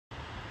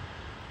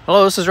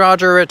Hello, this is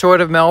Roger at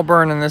Toyota of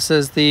Melbourne, and this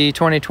is the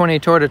 2020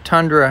 Toyota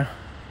Tundra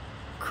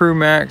Crew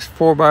Max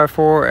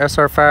 4x4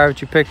 SR5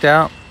 that you picked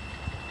out.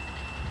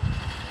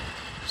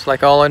 Just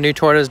like all our new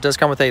Toyotas, it does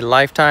come with a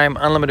lifetime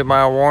unlimited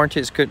mile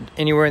warranty. It's good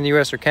anywhere in the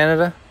US or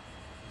Canada.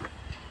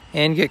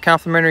 And you get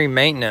complimentary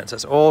maintenance.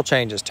 That's oil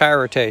changes, tire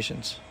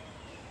rotations.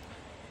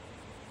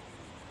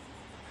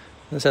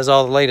 This has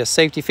all the latest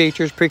safety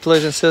features: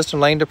 pre-collision system,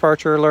 lane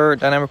departure alert,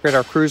 dynamic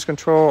radar cruise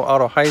control,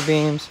 auto high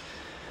beams.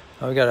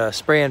 We got a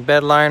spray and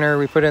bed liner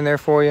we put in there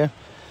for you.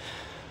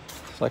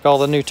 It's like all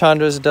the new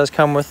Tundras, it does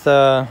come with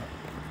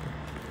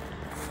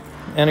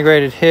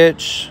integrated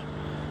hitch.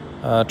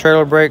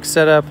 Trailer brake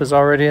setup is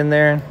already in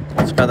there.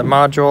 It's got the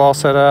module all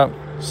set up.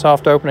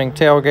 Soft opening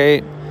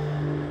tailgate.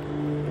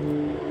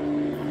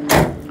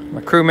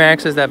 My Crew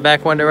Max is that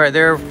back window right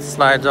there.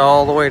 Slides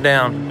all the way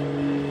down.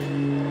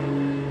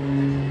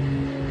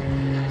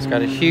 It's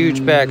got a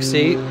huge back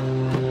seat.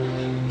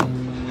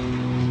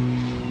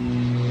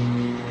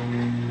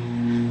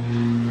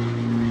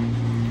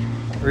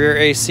 Rear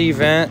AC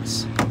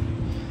vents,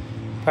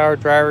 power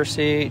driver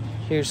seat,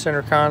 huge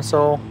center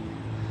console.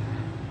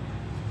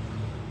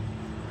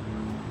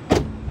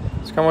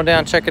 So come on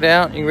down, check it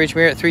out. You can reach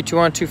me here at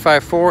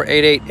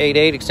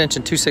 321-254-8888,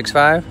 extension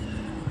 265.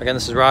 Again,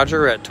 this is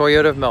Roger at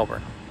Toyota of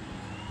Melbourne.